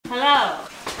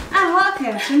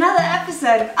to another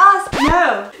episode of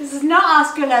No, this is not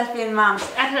Ask Your Lesbian Mums.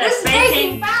 This is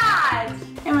Baking Bad,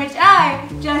 in which I,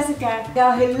 Jessica,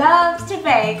 girl who loves to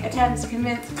bake, attempts to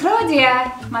convince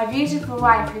Claudia, my beautiful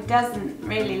wife who doesn't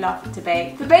really love to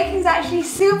bake, that baking's actually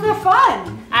super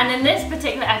fun. And in this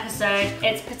particular episode,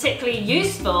 it's particularly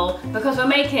useful because we're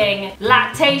making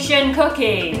lactation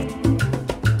cookies.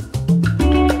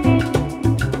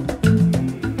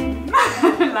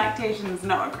 Lactation is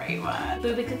not a great word.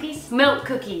 Booby cookies? Milk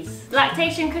cookies.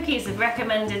 Lactation cookies are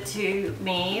recommended to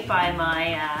me by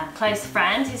my close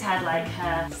friend who's had like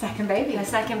her second baby. And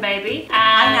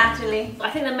Natalie. I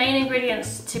think the main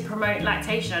ingredients to promote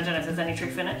lactation, I don't know if there's any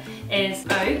truth in it, is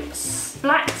oats,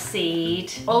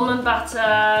 flaxseed, almond butter,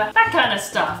 that kind of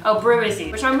stuff. Oh, brewer's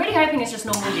yeast, which I'm really hoping is just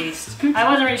normal yeast. I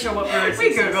wasn't really sure what brewer's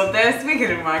yeast is. We googled this, we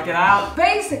couldn't work it out.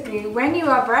 Basically, when you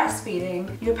are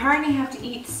breastfeeding, you apparently have to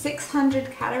eat 600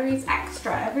 calories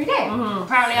extra every day.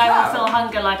 Apparently I will feel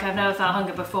hunger like I've never felt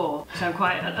hunger before, which I'm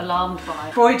quite alarmed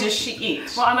by. Boy, does she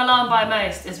eat. What I'm alarmed by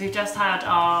most is we've just had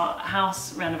our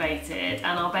house renovated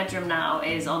and our bedroom now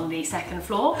is on the second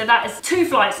floor. So that is 2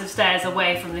 flights of stairs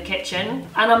away from the kitchen.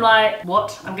 And I'm like,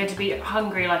 what? I'm going to be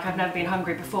hungry like I've never been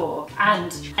hungry before.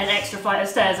 And an extra flight of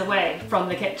stairs away from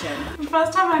the kitchen. The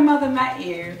first time my mother met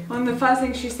you, one of the first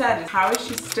things she said is, how is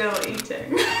she still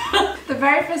eating? The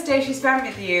very first day she spent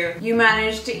with you, you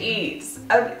managed to eat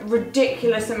a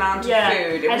ridiculous amount of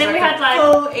food. It was we had like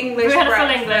full English We had a full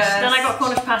breakfast. English. Then I got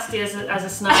Cornish pasty as a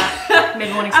snack,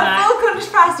 mid-morning snack. A full Cornish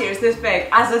pasty, it was this big,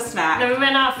 as a snack. Then we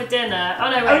went out for dinner. Oh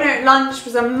no, wait. Oh no, lunch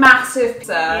was a massive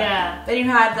pizza. Yeah. Then you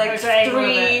had like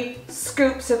 3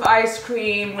 scoops of ice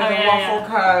cream with a waffle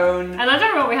cone. And I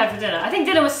don't know what we had for dinner. I think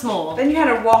dinner was small. Then you had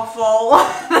a waffle.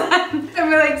 And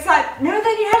we were like, no,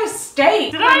 then you had a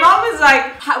steak. Did My mom was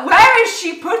like, where is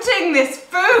she putting this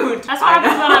food? That's what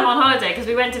happens when I'm on holiday, because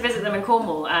we went to visit them in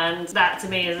Cornwall, and that to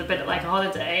me is a bit like a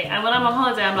holiday. And when I'm on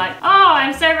holiday, I'm like, oh,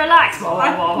 I'm so relaxed.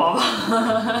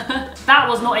 That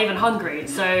was not even hungry,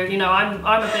 so you know, I'm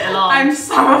a bit alarmed. I'm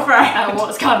so afraid at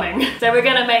what's coming. So we're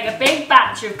gonna make a big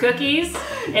batch of cookies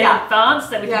in advance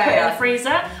that we can put in the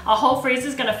freezer. Our whole freezer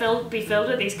is gonna be filled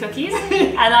with these cookies,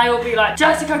 and I will be like,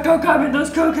 Jessica, go grab me those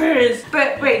cookies.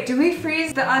 But wait, do we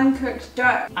freeze the uncooked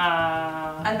dough?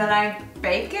 And then I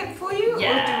bake it for you?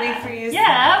 Yeah. Or do we freeze?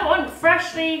 Yeah, I want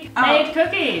freshly made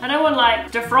cookies. I don't want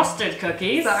like defrosted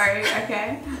cookies. Sorry,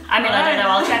 okay. I mean, I don't know,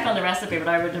 I'll check on the recipe, but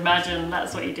I would imagine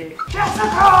that's what you do.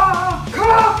 Jessica!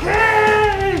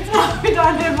 Cookies! We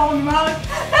don't live on milk.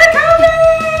 They're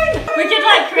coming! We could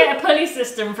like create a pulley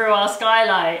system through our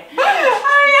skylight.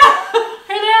 Oh yeah!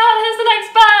 Here's the next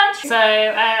batch. So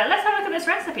let's have a look at this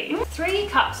recipe. 3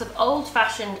 cups of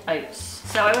old-fashioned oats.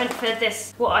 So I went for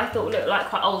this, what I thought looked like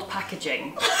quite old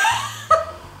packaging.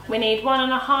 We need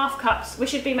 1.5 cups. We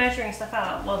should be measuring stuff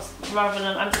out, rather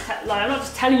than I'm not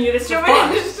just telling you this. Do you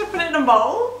want me just to put it in a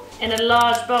bowl? In a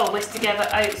large bowl, whisk together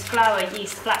oats, flour,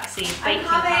 yeast, flaxseed, baking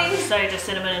powder, soda,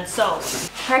 cinnamon, and salt.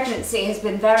 Pregnancy has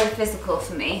been very physical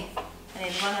for me. I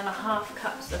need 1.5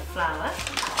 cups of flour.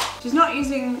 She's not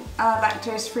using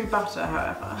lactose-free butter,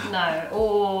 however. No,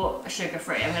 or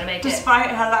sugar-free. I'm going to make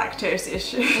Despite her lactose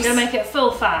issues. I'm going to make it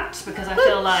full fat because I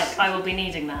feel like I will be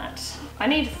needing that. I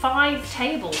need 5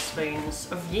 tablespoons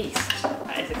of yeast.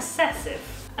 That is excessive.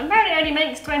 Apparently it only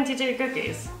makes 22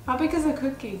 cookies. How big is a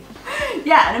cookie?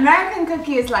 Yeah, an American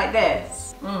cookie is like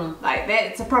this. Like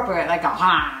this, it's a proper, like a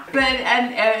but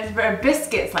a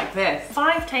biscuit's like this.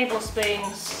 5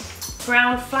 tablespoons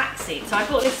ground flaxseed. So I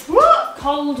bought this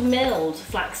cold milled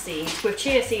flaxseed with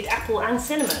chia seed, apple and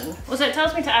cinnamon. Also it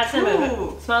tells me to add cinnamon.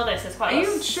 Ooh. Smell this, there's quite a lot.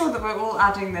 Are you sure that we're all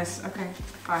adding this? Okay,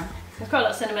 fine. There's quite a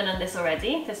lot of cinnamon in this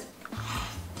already.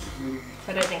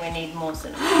 I don't think we need more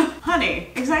cinnamon.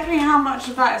 Honey, exactly how much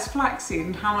of that is flaxseed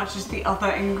and how much is the other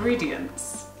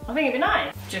ingredients? I think it'd be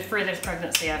nice. Just through this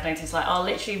pregnancy I've noticed like I'll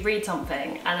literally read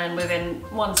something and then within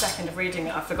 1 second of reading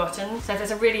it I've forgotten. So if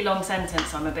it's a really long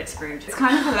sentence I'm a bit screwed. It's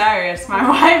kind of hilarious. My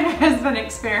wife has been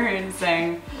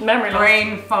experiencing memory loss,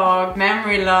 brain fog,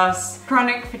 memory loss,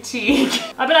 chronic fatigue.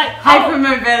 I'd be like,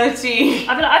 hypermobility.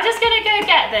 I'd be like, I'm just gonna go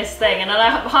get this thing, and then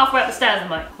I'm halfway up the stairs I'm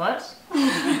like, what?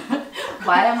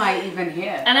 Why am I even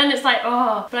here? And then it's like,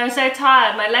 oh, but I'm so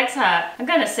tired, my legs hurt. I'm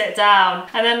gonna sit down.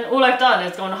 And then all I've done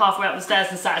is gone halfway up the stairs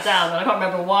and sat down, and I can't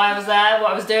remember why I was there,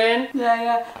 what I was doing.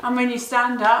 Yeah. And when you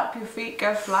stand up, your feet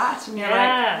go flat, and you're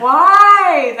like,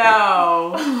 why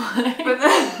though? But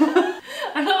then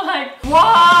I'm not like,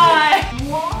 why?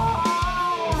 Why?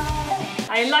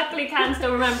 I luckily can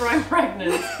still remember I'm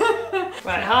pregnant.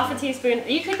 Right, 1/2 teaspoon.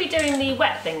 You could be doing the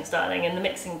wet things, darling, in the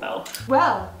mixing bowl.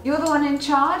 Well, you're the one in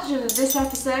charge of this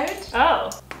episode. Oh,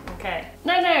 Okay.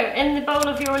 No, in the bowl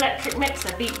of your electric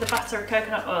mixer, beat the butter and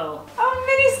coconut oil. Oh,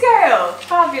 mini scale.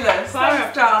 Fabulous.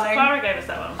 Thanks, darling. Clara gave us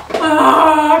that one.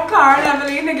 Oh, Cara and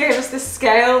Evelina gave us this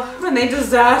scale when they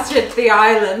deserted the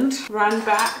island. Ran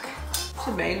back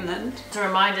to mainland. To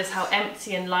remind us how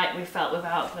empty and light we felt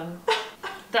without them.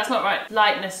 That's not right.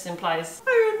 Lightness implies...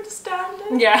 I understand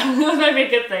it. Yeah, maybe a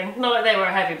good thing. Not like they were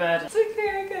a heavy burden. It's okay,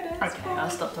 I get it. Okay, I'll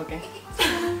stop talking.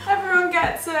 Everyone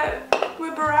gets it.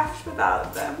 We're bereft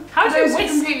without them. How do you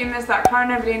completely missed that? Cara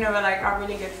and Evelina were like our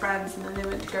really good friends, and then they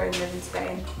went to go and live in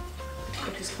Spain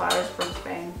because Clara's from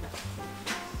Spain.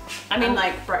 I mean, and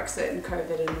like Brexit and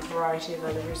COVID and a variety of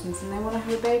other reasons, and they want to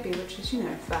have a baby, which is, you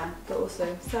know, fair, but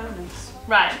also sadness.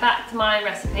 Right, back to my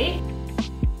recipe.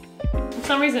 For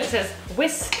some reason it says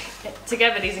whisk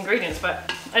together these ingredients,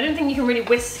 but I don't think you can really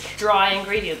whisk dry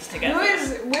ingredients together. Who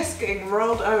is whisking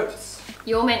rolled oats?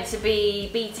 You're meant to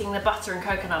be beating the butter and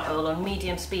coconut oil on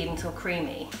medium speed until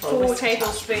creamy. 4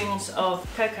 tablespoons of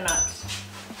coconut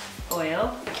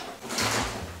oil.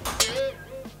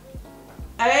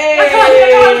 Hey!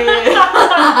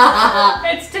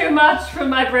 It's too much for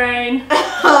my brain.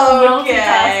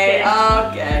 Okay,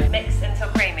 okay. Mix until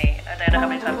creamy. I don't know how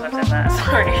many times I've said that,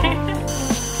 sorry.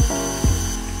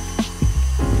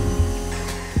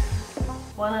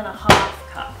 1.5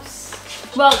 cups.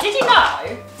 Well, did you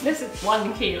know, this is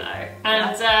 1 kilo,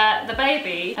 and the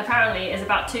baby apparently is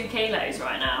about 2 kilos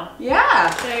right now. Yeah.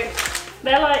 So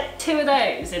they're like 2 of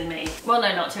those in me. Well,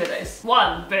 no, not 2 of those.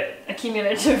 1, but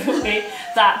accumulatively,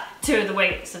 that 2 of the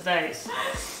weights of those.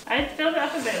 I'd filled it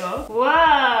up a bit more.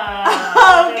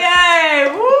 Wow. Okay,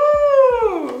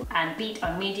 woo! And beat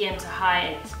on medium to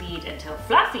high speed until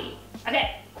fluffy.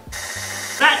 Okay.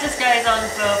 That just goes on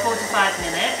for 45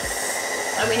 minutes.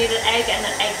 And we need an egg and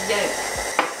an egg yolk.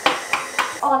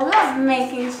 Oh, I love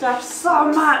making stuff so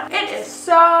much. It is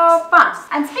so fun.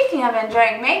 And speaking of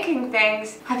enjoying making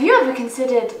things, have you ever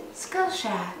considered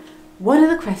Skillshare? One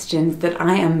of the questions that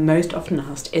I am most often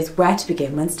asked is where to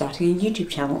begin when starting a YouTube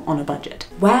channel on a budget.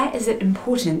 Where is it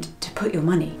important to put your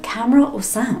money? Camera or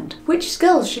sound? Which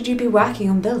skills should you be working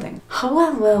on building?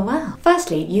 Oh, well.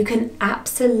 Firstly, you can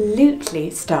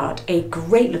absolutely start a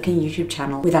great looking YouTube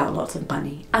channel without lots of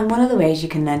money. And one of the ways you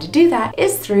can learn to do that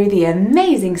is through the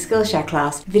amazing Skillshare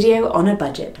class, Video on a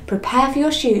Budget. Prepare for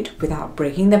your shoot without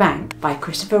breaking the bank by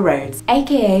Christopher Rhodes,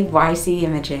 aka YC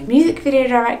Imaging, music video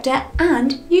director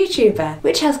and YouTuber,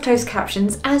 which has closed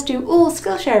captions, as do all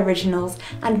Skillshare originals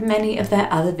and many of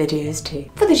their other videos too.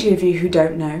 For the 2 of you who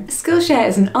don't know, Skillshare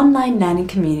is an online learning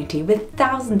community with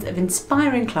thousands of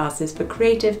inspiring classes for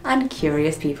creative and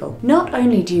curious people. Not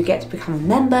only do you get to become a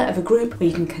member of a group where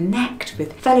you can connect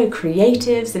with fellow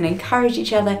creatives and encourage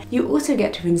each other, you also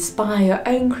get to inspire your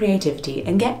own creativity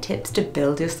and get tips to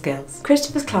build your skills.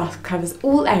 Christopher's class covers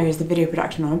all areas of video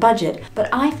production on a budget, but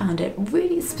I found it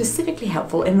really specifically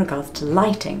helpful in regards to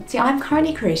lighting. See, I'm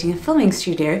currently creating a filming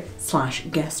studio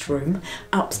 / guest room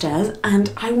upstairs,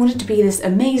 and I want it to be this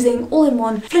amazing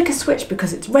all-in-one flicker switch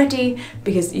because it's ready,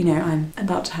 because, you know, I'm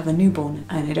about to have a newborn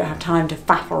and I don't have time to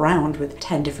faff around with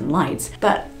 10 different lights.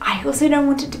 But I also don't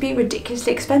want it to be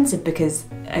ridiculously expensive because,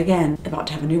 again, about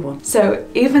to have a newborn. So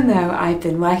even though I've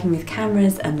been working with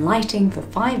cameras and lighting for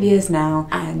 5 years now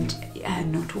and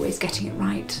not always getting it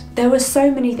right, there were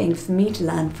so many things for me to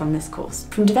learn from this course.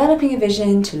 From developing a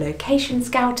vision to location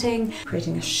scouting,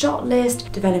 creating a shot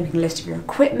list, developing a list of your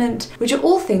equipment, which are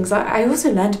all things I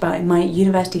also learned about in my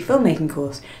university filmmaking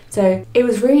course. So it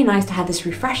was really nice to have this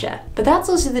refresher. But that's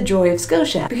also the joy of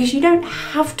Skillshare, because you don't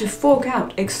have to fork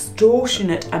out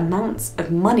extortionate amounts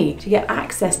of money to get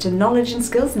access to knowledge and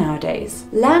skills nowadays.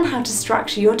 Learn how to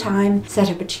structure your time, set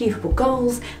up achievable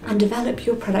goals, and develop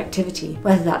your productivity,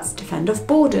 whether that's to fend off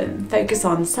boredom, focus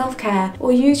on self-care,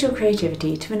 or use your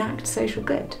creativity to enact social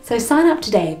good. So sign up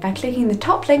today by clicking the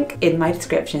top link in my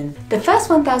description. The first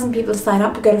 1,000 people to sign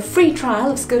up will get a free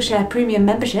trial of Skillshare Premium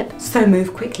membership, so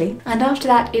move quickly. And after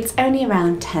that, it's only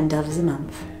around $10 a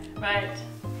month. Right.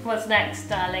 What's next,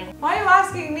 darling? Why are you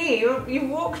asking me? You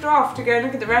walked off to go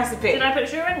look at the recipe. Did I put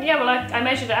sugar in? Yeah, well, I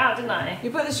measured it out, didn't I?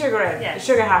 You put the sugar in? Yeah. The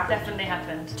sugar happened. Definitely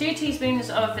happened. 2 teaspoons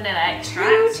of vanilla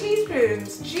extract. 2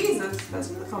 teaspoons? Jesus,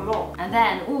 that's a lot. And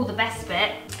then, the best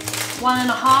bit,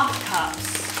 1.5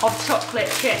 cups of chocolate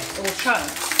chips or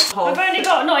chunks. I've only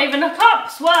got not even a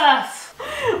cup's worth.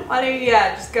 Why don't you,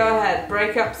 just go ahead,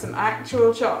 break up some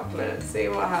actual chocolate, see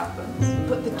what happens.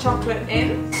 Put the chocolate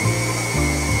in.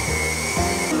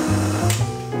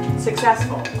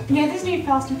 successful. You know, there's a new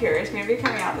Fast and Furious movie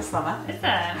coming out this summer. Is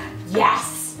there?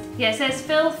 Yes. Yeah, it says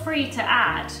feel free to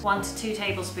add 1 to 2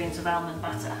 tablespoons of almond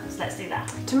butter. So let's do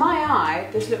that. To my eye,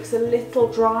 this looks a little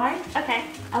dry. Okay.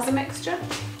 As a mixture.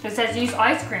 It says use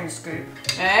ice cream scoop.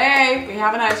 Hey, we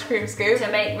have an ice cream scoop.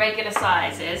 To make regular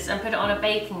sizes and put it on a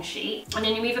baking sheet. And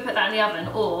then you either put that in the oven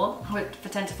or for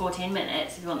 10 to 14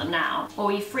 minutes if you want them now.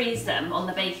 Or you freeze them on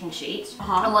the baking sheet.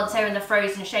 And once they're in the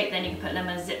frozen shape, then you can put them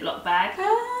in a Ziploc bag.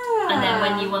 And then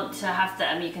when you want to have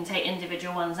them, you can take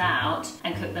individual ones out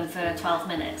and cook them for 12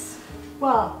 minutes.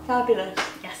 Well, fabulous.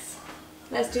 Yes.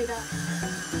 Let's do that.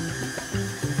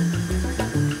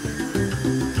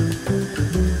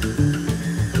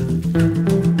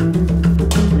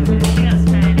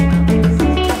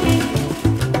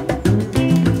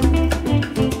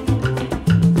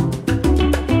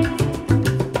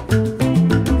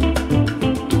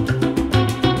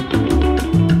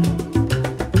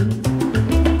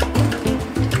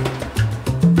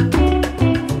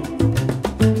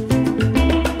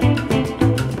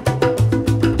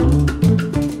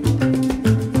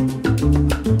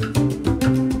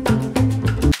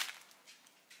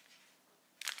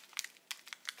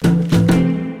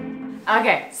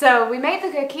 Okay, so we made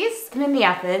the cookies, put them in the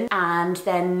oven, and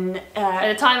then...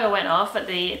 the timer went off at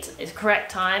the correct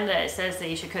time that it says that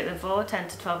you should cook them for, 10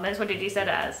 to 12 minutes. What did you set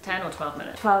it as? 10 or 12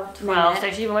 minutes? 12 minutes.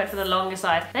 So she even went for the longer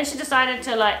side. Then she decided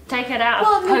to like take it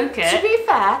out and poke it. To be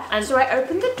fair, and so I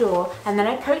opened the door and then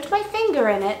I poked my finger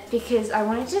in it because I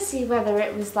wanted to see whether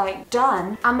it was like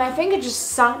done, and my finger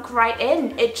just sunk right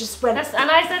in. It just went... and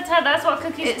I said to her, that's what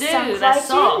cookies do. They're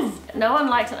soft. No one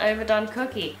likes an overdone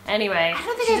cookie. Anyway. I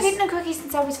don't think I've eaten a cookie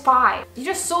since I was 5. You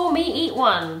just saw me eat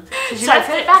one. So she So left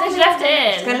it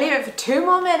in. Just gonna leave it for 2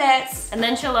 more minutes. And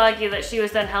then she'll argue that she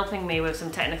was then helping me with some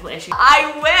technical issues.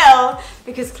 I will,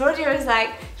 because Claudia was like,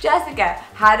 Jessica,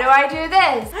 how do I do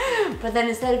this? But then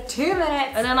instead of 2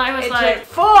 minutes, and then I was it like, took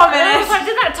 4 minutes. And I was like,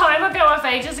 did that timer go off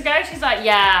ages ago? She's like,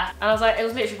 yeah. And I was like, it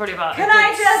was literally probably about Can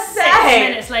I just 6 say?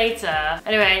 minutes later.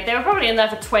 Anyway, they were probably in there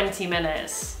for 20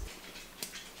 minutes.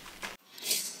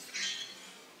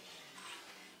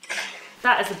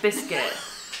 That is a biscuit.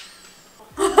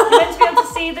 You're meant to be able to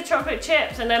see the chocolate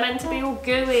chips and they're meant to be all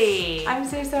gooey. I'm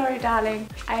so sorry, darling.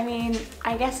 I mean,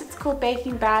 I guess it's called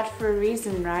Baking Bad for a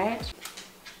reason, right?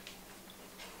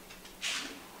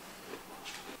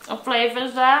 A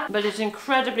flavour's there, but it's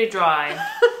incredibly dry.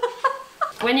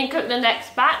 When you cook the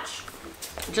next batch,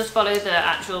 just follow the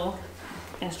actual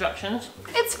instructions.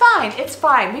 It's fine, it's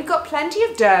fine. We've got plenty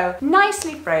of dough,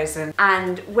 nicely frozen.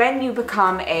 And when you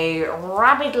become a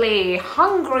rabidly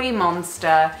hungry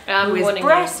monster who is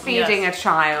breastfeeding a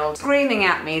child, screaming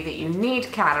at me that you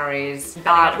need calories,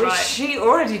 which she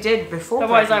already did before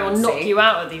Otherwise pregnancy. I will knock you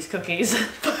out of these cookies.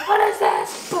 What is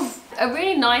this? A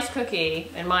really nice cookie,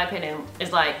 in my opinion,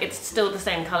 is like, it's still the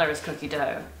same colour as cookie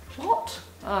dough. What?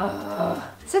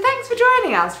 So thanks for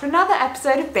joining us for another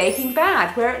episode of Baking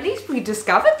Bad, where at least we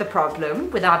discovered the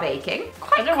problem with our baking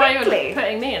quite quickly. I don't know why you're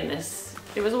putting me in this.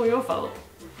 It was all your fault.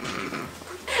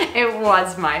 It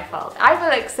was my fault. I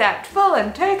will accept full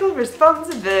and total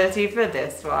responsibility for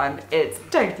this one. It's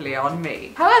totally on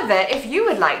me. However, if you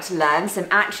would like to learn some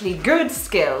actually good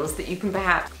skills that you can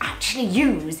perhaps actually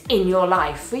use in your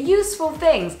life for useful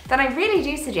things, then I really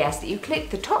do suggest that you click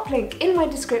the top link in my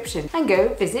description and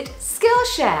go visit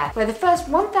Skillshare, where the first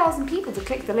 1,000 people to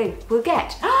click the link will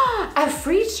get a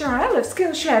free trial of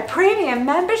Skillshare Premium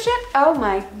membership. Oh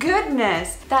my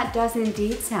goodness, that does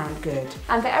indeed sound good.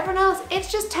 And for everyone else,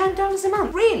 it's just $10 a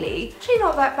month. Really? Actually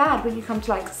not that bad when you come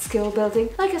to like skill building,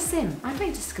 like a sim. I'd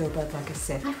like to skill build like a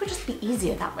sim. Life would just be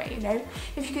easier that way, you know?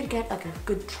 If you could get like a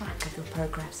good track of your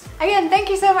progress. Again, thank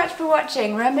you so much for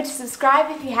watching. Remember to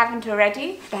subscribe if you haven't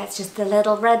already. That's just the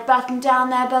little red button down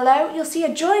there below. You'll see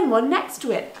a join one next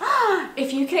to it.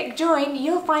 If you click join,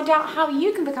 you'll find out how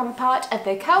you can become a part of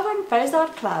the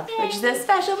Kellgren-Fozard Club, which is a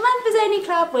special members only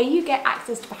club where you get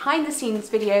access to behind the scenes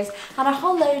videos and a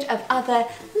whole load of other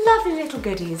lovely little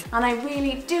goodies. And I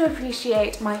really do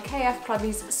appreciate my KF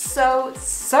Clubbies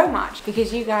so much,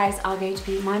 because you guys are going to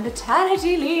be my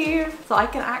maternity leave. So I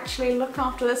can actually look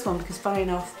after this one, because funny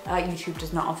enough, YouTube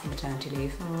does not offer maternity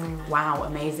leave. Wow,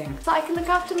 amazing. So I can look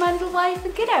after my little wife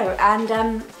and kiddo and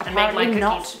apparently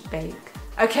not bake.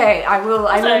 Okay, I will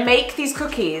make these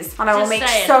cookies and I will make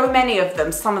so many of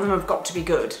them. Some of them have got to be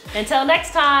good. Until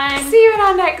next time. See you in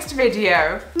our next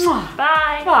video.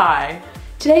 Bye. Bye.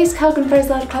 Today's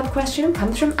Kellgren-Fozard Club question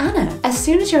comes from Anna. As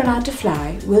soon as you're allowed to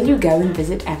fly, will you go and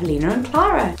visit Evelina and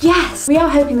Clara? Yes! We are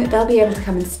hoping that they'll be able to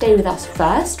come and stay with us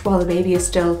first while the baby is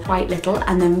still quite little,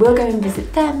 and then we'll go and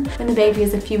visit them when the baby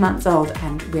is a few months old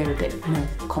and we're a bit more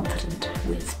confident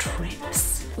with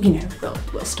trips. you know,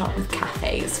 we'll start with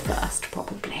cafes first,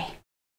 probably.